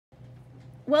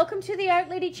Welcome to the Art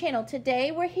Lady channel.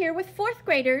 Today we're here with 4th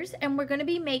graders and we're going to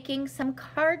be making some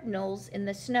cardinals in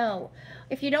the snow.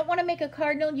 If you don't want to make a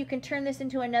cardinal, you can turn this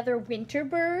into another winter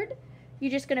bird. You're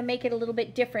just going to make it a little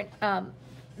bit different.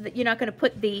 You're not going to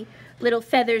put the little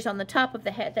feathers on the top of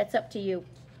the head. That's up to you.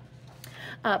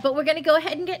 But we're going to go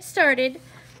ahead and get started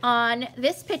on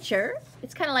this picture.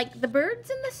 It's kind of like the birds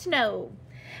in the snow.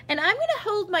 And I'm going to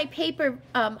hold my paper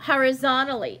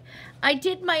horizontally. I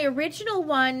did my original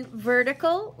one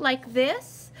vertical like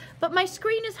this, but my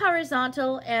screen is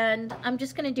horizontal and I'm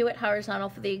just going to do it horizontal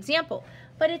for the example.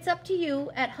 But it's up to you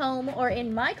at home or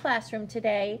in my classroom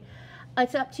today.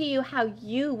 It's up to you how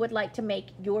you would like to make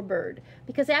your bird.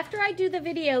 Because after I do the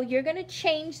video, you're going to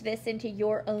change this into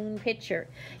your own picture.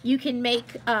 You can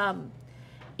make,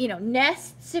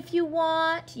 nests if you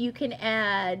want. You can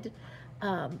add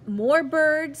more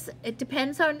birds. It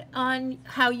depends on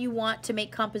how you want to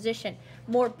make composition.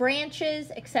 More branches,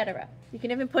 etc. You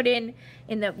can even put in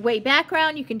the way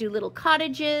background, you can do little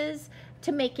cottages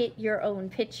to make it your own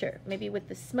picture. Maybe with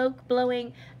the smoke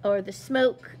blowing or the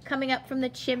smoke coming up from the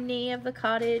chimney of the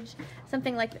cottage.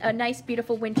 Something like a nice,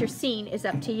 beautiful winter scene is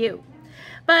up to you.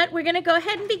 But we're going to go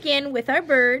ahead and begin with our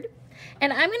bird.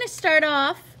 And I'm going to start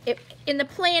off in the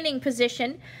planning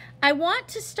position. I want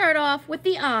to start off with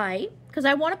the eye, because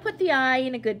I want to put the eye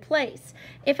in a good place.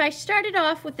 If I started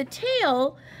off with the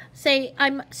tail, say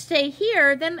stay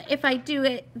here, then if I do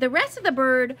it the rest of the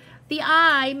bird, the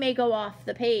eye may go off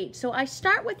the page. So I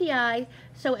start with the eye,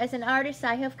 so as an artist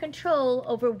I have control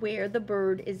over where the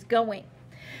bird is going.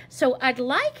 So I'd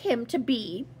like him to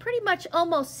be pretty much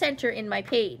almost center in my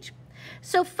page.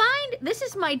 So this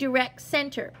is my direct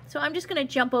center. So I'm just going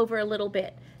to jump over a little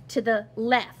bit to the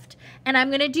left. And I'm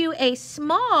going to do a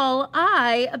small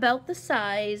eye about the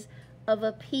size of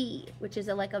a pea, which is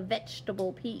like a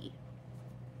vegetable pea.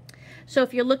 So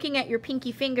if you're looking at your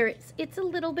pinky finger, it's a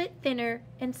little bit thinner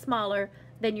and smaller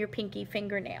than your pinky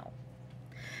fingernail.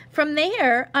 From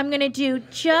there, I'm going to do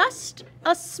just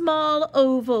a small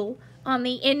oval on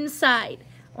the inside.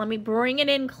 Let me bring it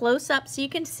in close up so you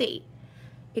can see.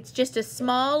 It's just a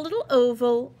small little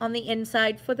oval on the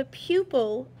inside for the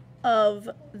pupil of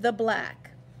the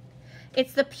black.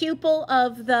 It's the pupil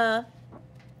of the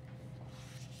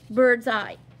bird's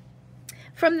eye.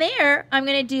 From there, I'm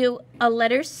going to do a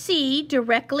letter C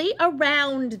directly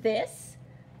around this,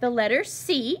 the letter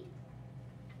C.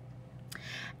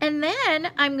 And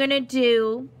then I'm going to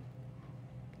do,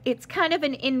 it's kind of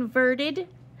an inverted,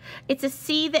 it's a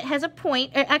C that has a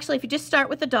point. Actually, if you just start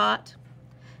with a dot,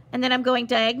 and then I'm going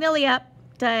diagonally up,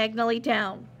 diagonally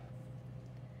down.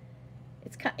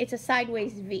 It's a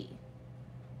sideways V.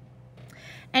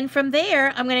 And from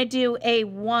there, I'm going to do a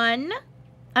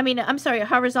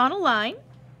horizontal line.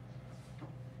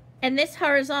 And this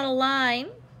horizontal line,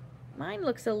 mine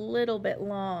looks a little bit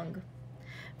long.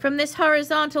 From this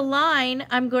horizontal line,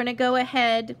 I'm going to go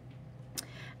ahead,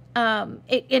 and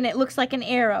it looks like an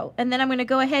arrow. And then I'm going to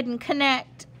go ahead and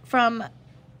connect from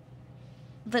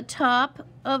the top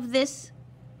of this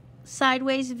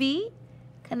sideways V,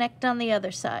 connect on the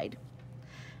other side.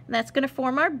 And that's going to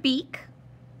form our beak.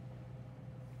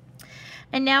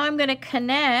 And now I'm going to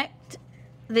connect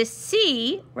this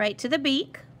C right to the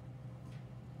beak.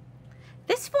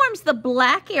 This forms the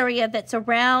black area that's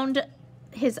around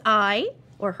his eye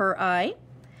or her eye.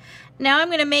 Now I'm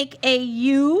going to make a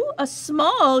U, a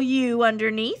small U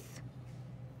underneath.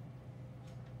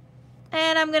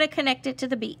 And I'm going to connect it to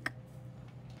the beak.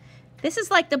 This is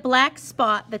like the black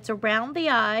spot that's around the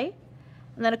eye.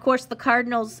 And then, of course, the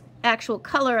cardinal's actual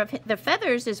color of the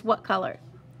feathers is what color?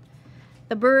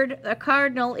 The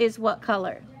cardinal is what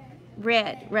color?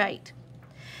 Red, right.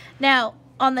 Now,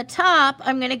 on the top,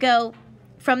 I'm going to go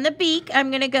from the beak,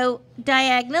 I'm going to go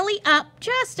diagonally up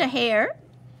just a hair.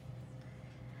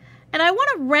 And I want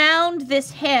to round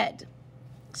this head.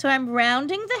 So I'm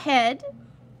rounding the head.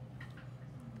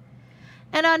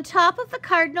 And on top of the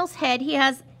cardinal's head, he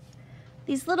has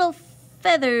these little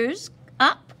feathers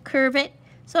up, curve it.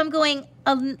 So I'm going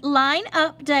a line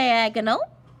up diagonal,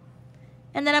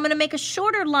 and then I'm going to make a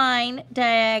shorter line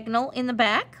diagonal in the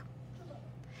back.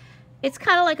 It's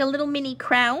kind of like a little mini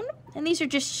crown, and these are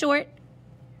just short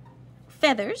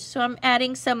feathers. So I'm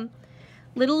adding some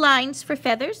little lines for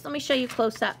feathers. Let me show you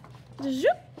close up.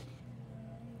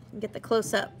 Get the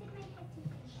close up.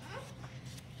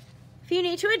 If you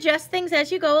need to adjust things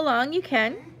as you go along, you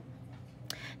can.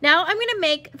 Now I'm going to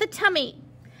make the tummy.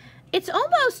 It's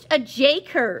almost a J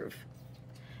curve.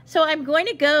 So I'm going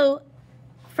to go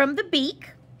from the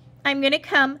beak. I'm going to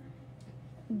come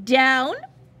down,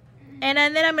 and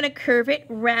then I'm going to curve it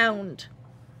round.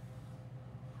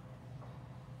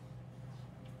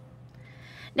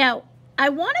 Now, I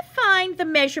want to find the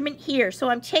measurement here. So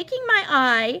I'm taking my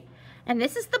eye, and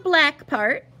this is the black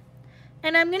part,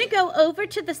 and I'm going to go over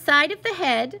to the side of the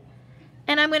head,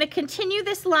 and I'm going to continue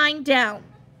this line down.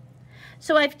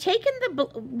 So I've taken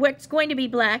what's going to be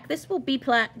black. This will be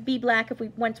black if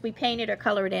once we paint it or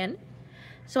color it in.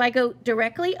 So I go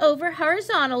directly over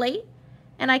horizontally,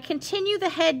 and I continue the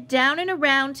head down and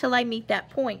around till I meet that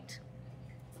point.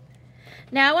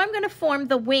 Now I'm going to form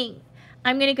the wing.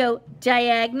 I'm going to go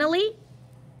diagonally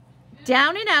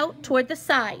down and out toward the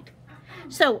side.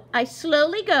 So I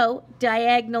slowly go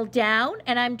diagonal down,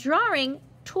 and I'm drawing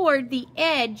toward the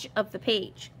edge of the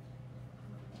page.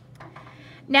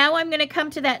 Now I'm going to come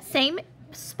to that same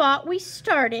spot we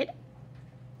started,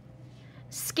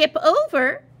 skip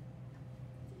over,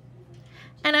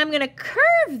 and I'm going to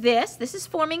curve this. This is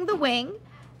forming the wing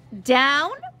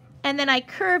down, and then I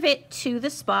curve it to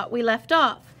the spot we left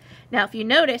off. Now, if you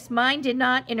notice, mine did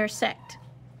not intersect.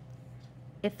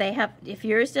 If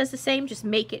yours does the same, just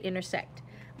make it intersect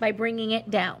by bringing it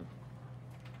down.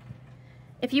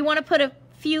 If you want to put a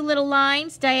few little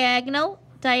lines diagonal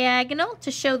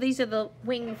to show these are the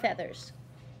wing feathers.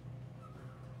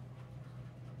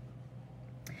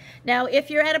 Now, if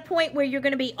you're at a point where you're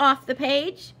going to be off the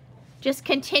page, just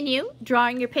continue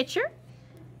drawing your picture.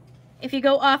 If you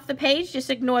go off the page, just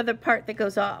ignore the part that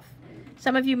goes off.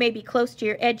 Some of you may be close to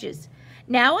your edges.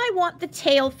 Now I want the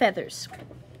tail feathers.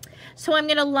 So I'm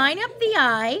going to line up the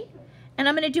eye, and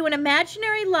I'm going to do an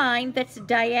imaginary line that's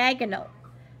diagonal.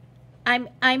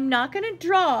 I'm not going to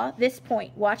draw this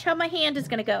point. Watch how my hand is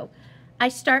going to go. I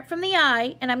start from the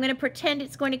eye, and I'm going to pretend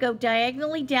it's going to go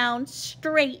diagonally down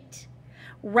straight,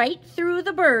 right through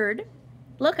the bird.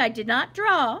 Look, I did not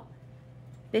draw.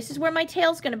 This is where my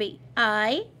tail's going to be.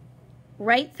 Eye,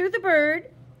 right through the bird,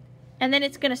 and then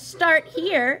it's going to start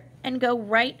here and go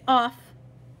right off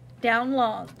down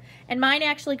long. And mine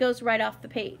actually goes right off the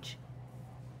page.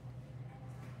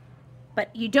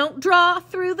 But you don't draw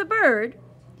through the bird.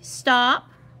 Stop.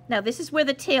 Now this is where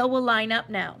the tail will line up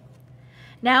now.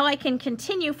 Now I can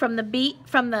continue from the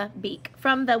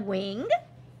wing,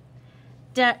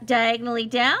 diagonally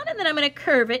down, and then I'm going to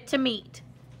curve it to meet.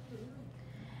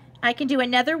 I can do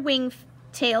another wing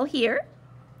tail here,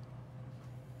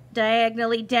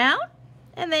 diagonally down,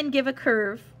 and then give a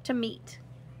curve to meet.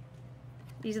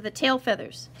 These are the tail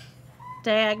feathers.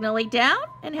 Diagonally down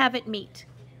and have it meet.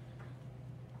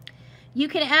 You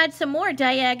can add some more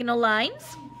diagonal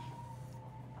lines,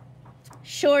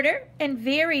 shorter, and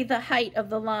vary the height of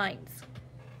the lines.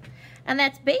 And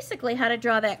that's basically how to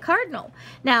draw that cardinal.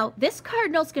 Now, this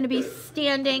cardinal is going to be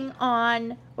standing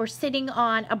on or sitting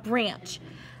on a branch.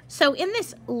 So in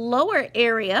this lower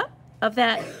area of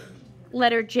that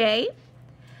letter J,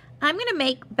 I'm going to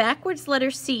make backwards letter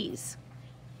C's.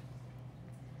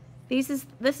 This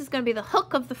is going to be the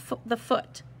hook of the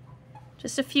foot.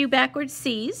 Just a few backwards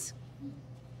C's.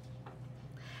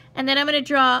 And then I'm going to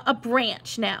draw a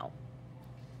branch now.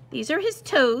 These are his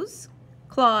toes,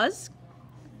 claws.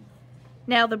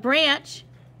 Now the branch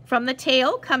from the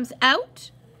tail comes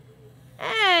out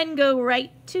and go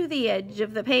right to the edge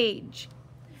of the page.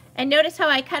 And notice how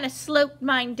I kind of sloped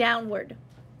mine downward.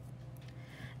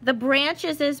 The branch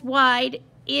is as wide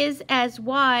as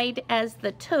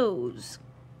the toes.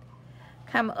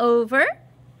 Come over,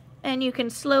 and you can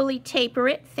slowly taper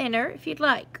it thinner if you'd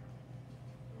like.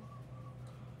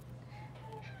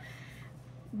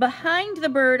 Behind the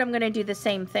bird, I'm going to do the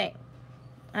same thing.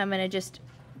 I'm going to just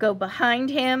go behind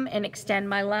him and extend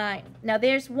my line. Now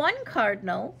there's one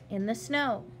cardinal in the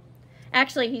snow.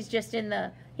 Actually, he's just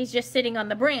sitting on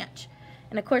the branch.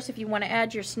 And of course, if you want to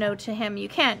add your snow to him, you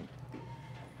can.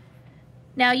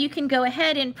 Now you can go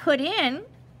ahead and put in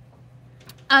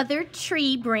other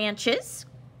tree branches.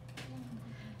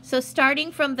 So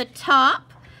starting from the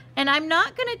top, and I'm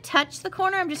not going to touch the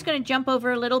corner, I'm just going to jump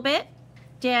over a little bit,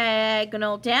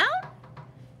 diagonal down,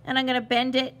 and I'm going to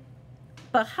bend it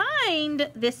behind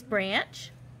this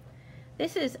branch.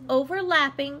 This is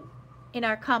overlapping in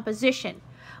our composition.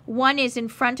 One is in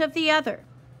front of the other.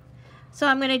 So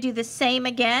I'm going to do the same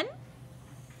again,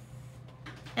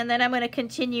 and then I'm going to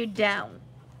continue down.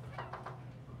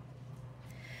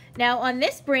 Now on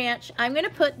this branch, I'm going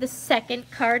to put the second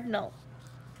cardinal.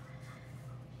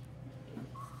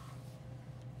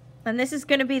 And this is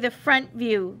going to be the front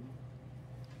view,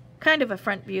 kind of a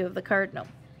front view of the cardinal.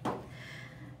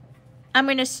 I'm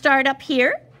going to start up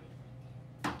here,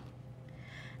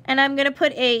 and I'm going to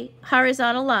put a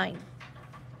horizontal line.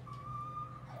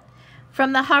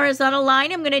 From the horizontal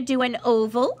line, I'm going to do an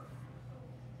oval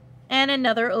and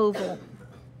another oval.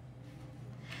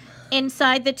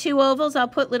 Inside the two ovals, I'll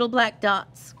put little black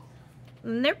dots.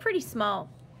 And they're pretty small.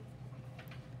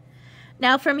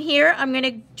 Now from here, I'm going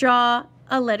to draw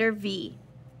a letter V.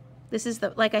 This is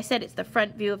like I said, it's the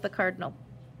front view of the cardinal.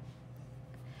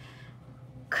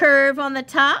 Curve on the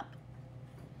top.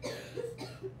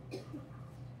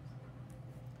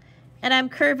 And I'm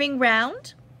curving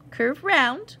round, curve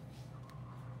round.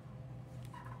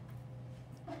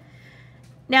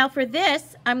 Now for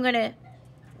this, I'm going to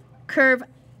curve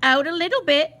out a little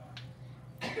bit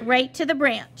right to the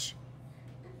branch.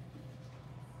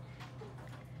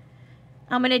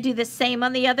 I'm going to do the same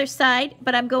on the other side,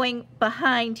 but I'm going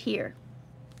behind here.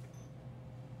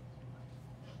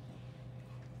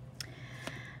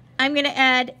 I'm going to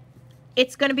add,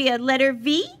 it's going to be a letter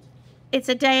V. It's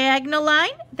a diagonal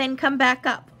line, then come back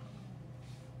up.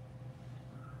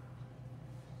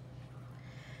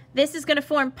 This is going to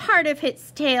form part of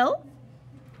its tail.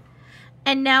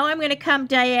 And now I'm going to come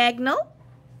diagonal,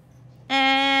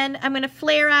 and I'm going to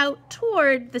flare out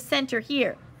toward the center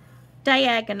here,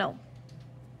 diagonal.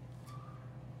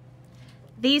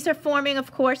 These are forming,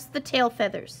 of course, the tail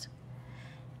feathers.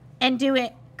 And do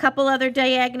a couple other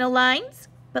diagonal lines,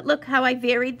 but look how I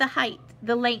varied the height,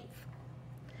 the length.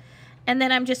 And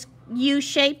then I'm just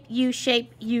U-shape,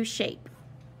 U-shape, U-shape.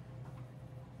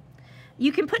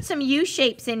 You can put some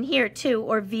U-shapes in here too,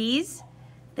 or V's.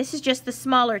 This is just the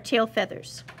smaller tail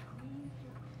feathers.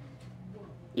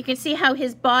 You can see how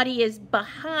his body is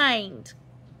behind.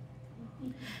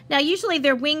 Now usually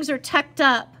their wings are tucked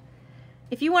up.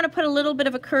 If you want to put a little bit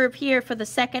of a curve here for the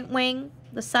second wing,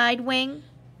 the side wing,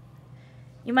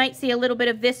 you might see a little bit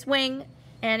of this wing.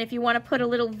 And if you want to put a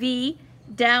little V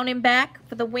down and back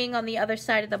for the wing on the other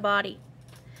side of the body.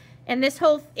 And this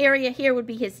whole area here would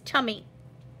be his tummy.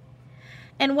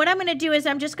 And what I'm going to do is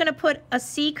I'm just going to put a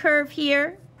C curve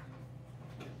here.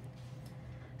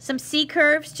 Some C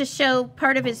curves to show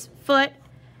part of his foot,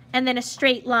 and then a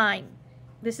straight line.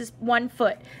 This is one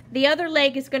foot. The other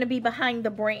leg is going to be behind the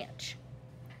branch.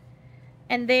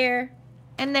 And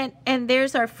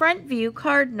there's our front view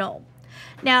cardinal.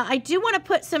 Now I do want to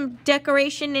put some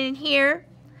decoration in here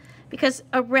because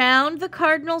around the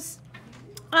cardinal's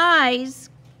eyes,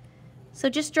 so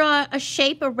just draw a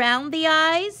shape around the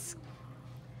eyes.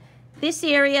 This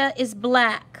area is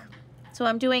black, so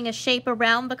I'm doing a shape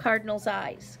around the cardinal's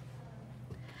eyes.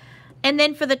 And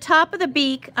then for the top of the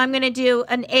beak, I'm going to do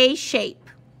an A shape.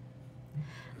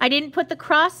 I didn't put the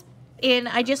cross in,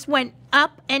 I just went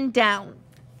up and down.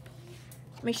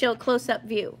 Let me show a close-up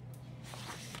view.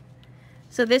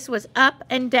 So this was up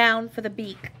and down for the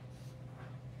beak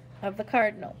of the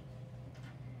cardinal.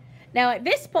 Now at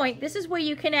this point, this is where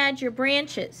you can add your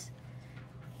branches.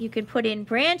 You can put in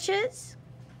branches,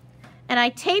 and I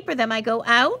taper them. I go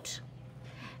out.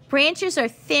 Branches are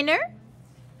thinner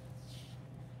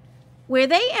where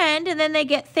they end, and then they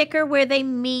get thicker where they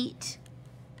meet.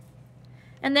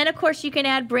 And then of course you can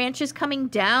add branches coming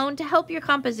down to help your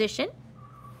composition.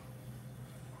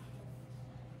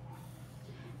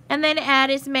 And then add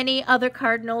as many other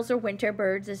cardinals or winter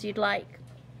birds as you'd like.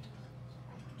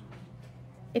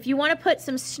 If you want to put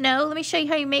some snow, let me show you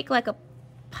how you make like a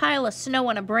pile of snow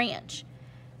on a branch.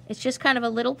 It's just kind of a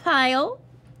little pile,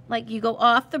 like you go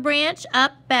off the branch,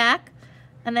 up, back,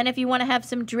 and then if you want to have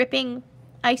some dripping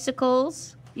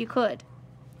icicles, you could.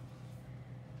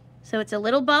 So it's a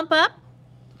little bump up,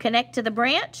 connect to the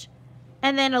branch,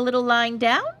 and then a little line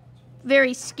down,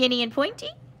 very skinny and pointy.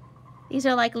 These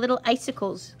are like little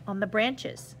icicles on the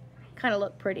branches. Kind of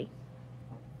look pretty.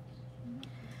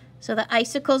 So the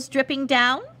icicles dripping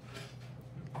down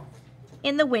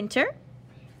in the winter.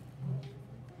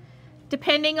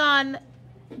 Depending on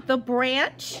the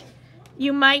branch,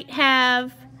 you might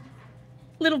have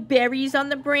little berries on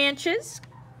the branches.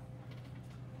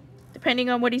 Depending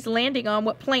on what he's landing on,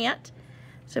 what plant.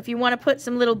 So if you want to put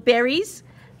some little berries,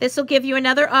 this will give you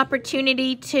another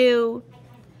opportunity to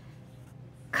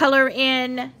color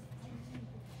in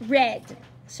red.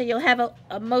 So you'll have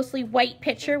a mostly white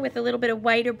picture with a little bit of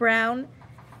white or brown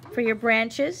for your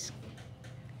branches.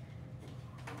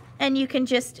 And you can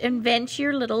just invent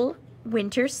your little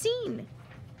winter scene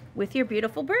with your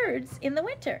beautiful birds in the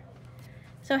winter.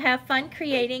 So have fun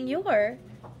creating your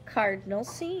cardinal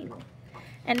scene.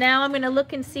 And now I'm going to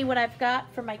look and see what I've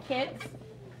got for my kids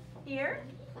here.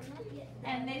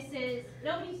 And this is,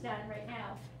 nobody's done right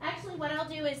now. Actually, what I'll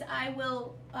do is I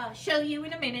will show you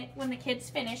in a minute when the kids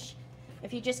finish.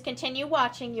 If you just continue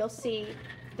watching, you'll see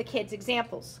the kids'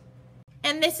 examples.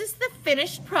 And this is the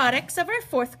finished products of our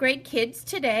 4th grade kids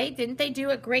today. Didn't they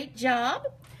do a great job?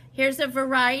 Here's a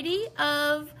variety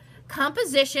of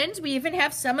compositions. We even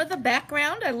have some of the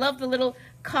background. I love the little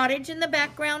cottage in the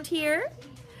background here.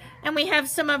 And we have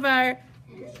some of our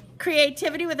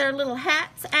creativity with our little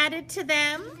hats added to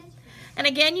them. And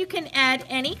again, you can add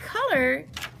any color.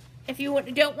 If you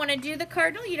don't want to do the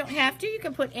cardinal, you don't have to. You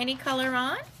can put any color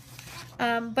on.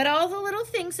 But all the little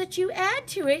things that you add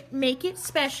to it make it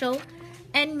special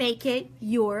and make it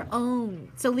your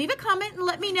own. So leave a comment and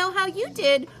let me know how you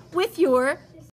did with your